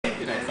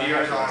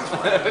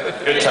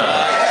Good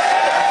time.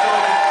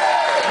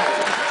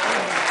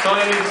 That's all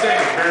you need to say.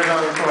 Beer's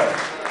on its way.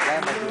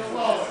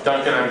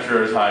 Duncan, I'm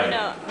sure, is hiding.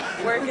 No,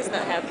 work is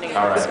not happening.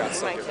 All right.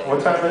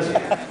 What time is it?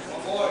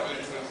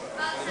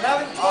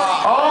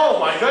 Oh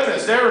my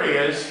goodness, there he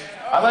is.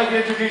 I'd like to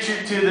introduce you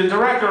to the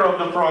director of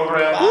the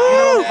program. You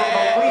know, from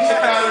the Police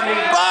Academy.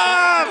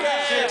 Bob!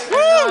 6 to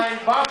 9,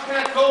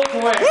 Bobcat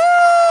Goldthwait.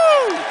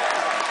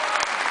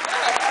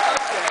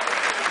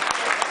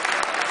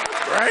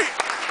 Right?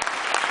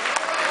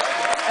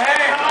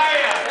 Hey, how are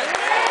ya?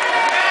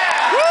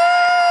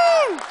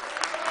 Woo!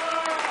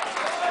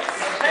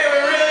 Hey,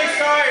 we're really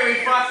sorry we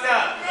fucked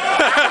up.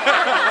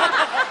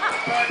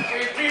 But we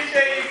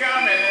appreciate you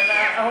coming, and I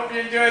hope you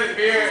enjoy the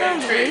beer and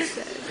treats.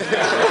 Do the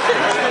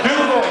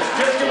voice.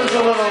 Just give us a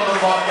little of the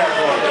Bobcat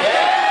voice.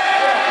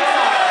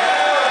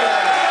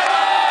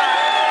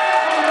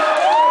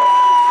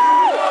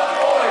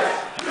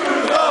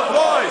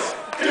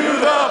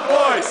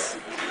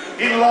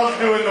 He loves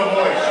doing the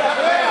voice.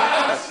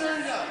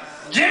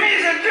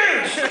 Jimmy's a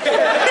douche! There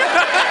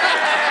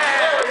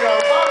we go.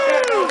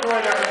 Bobcat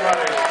Goldthwait,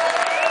 everybody.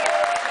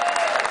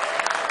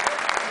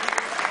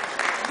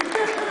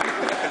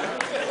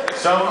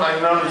 I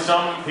noticed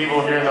some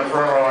people here in the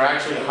front row are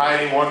actually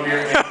hiding one beer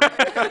in their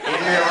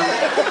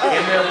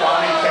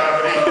body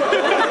cavity to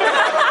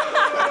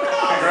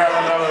grab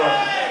another one.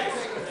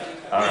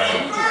 All right.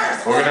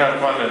 We're going to have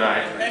fun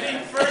tonight.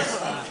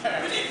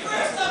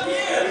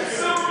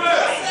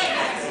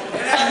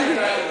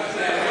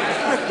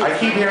 I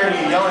keep hearing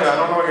you yelling. I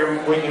don't know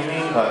what you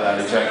mean by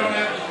that exactly.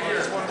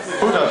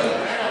 Who doesn't?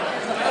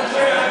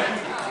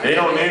 They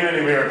don't need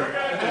any beer.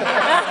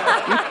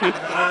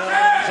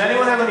 Does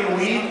anyone have any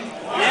weed?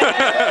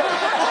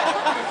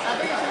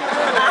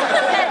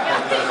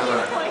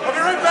 I'll be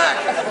right back.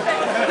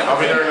 I'll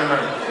be there in a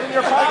minute.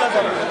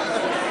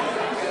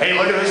 Hey,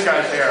 look at this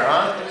guy's hair,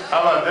 huh? How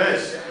about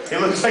this? He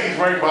looks like he's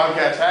wearing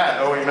Bobcat's hat.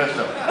 Oh, we missed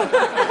him.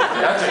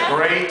 That's a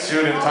great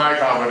suit and tie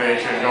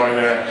combination going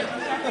there.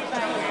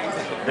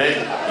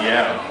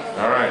 Yeah,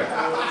 all right.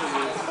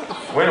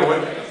 Wait.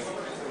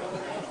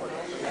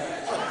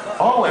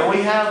 Oh, and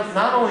we have,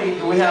 not only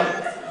do we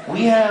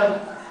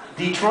have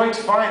Detroit's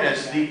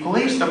finest, the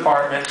police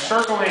department,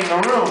 circling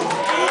the room.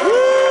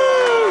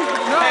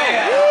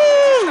 Hey,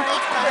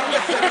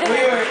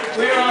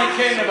 we were only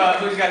kidding about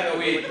who's got the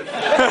weed. Right?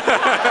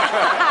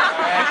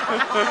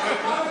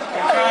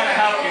 We're trying to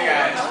help you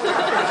guys.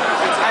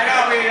 I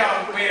know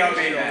we don't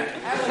mean that.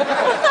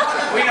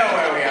 We know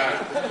where we are.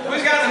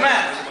 Who's got the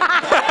meth?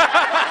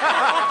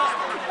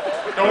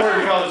 Don't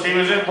worry, fellas, he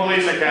was in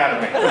Police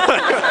Academy. All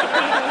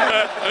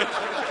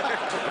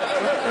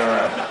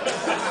right.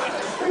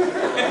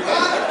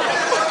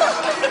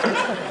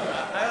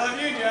 I love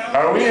you, Joe.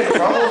 Are we in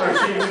trouble? There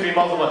seems to be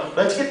multiple.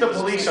 Let's get the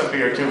police up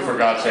here too, for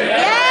God's sake.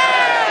 Yeah!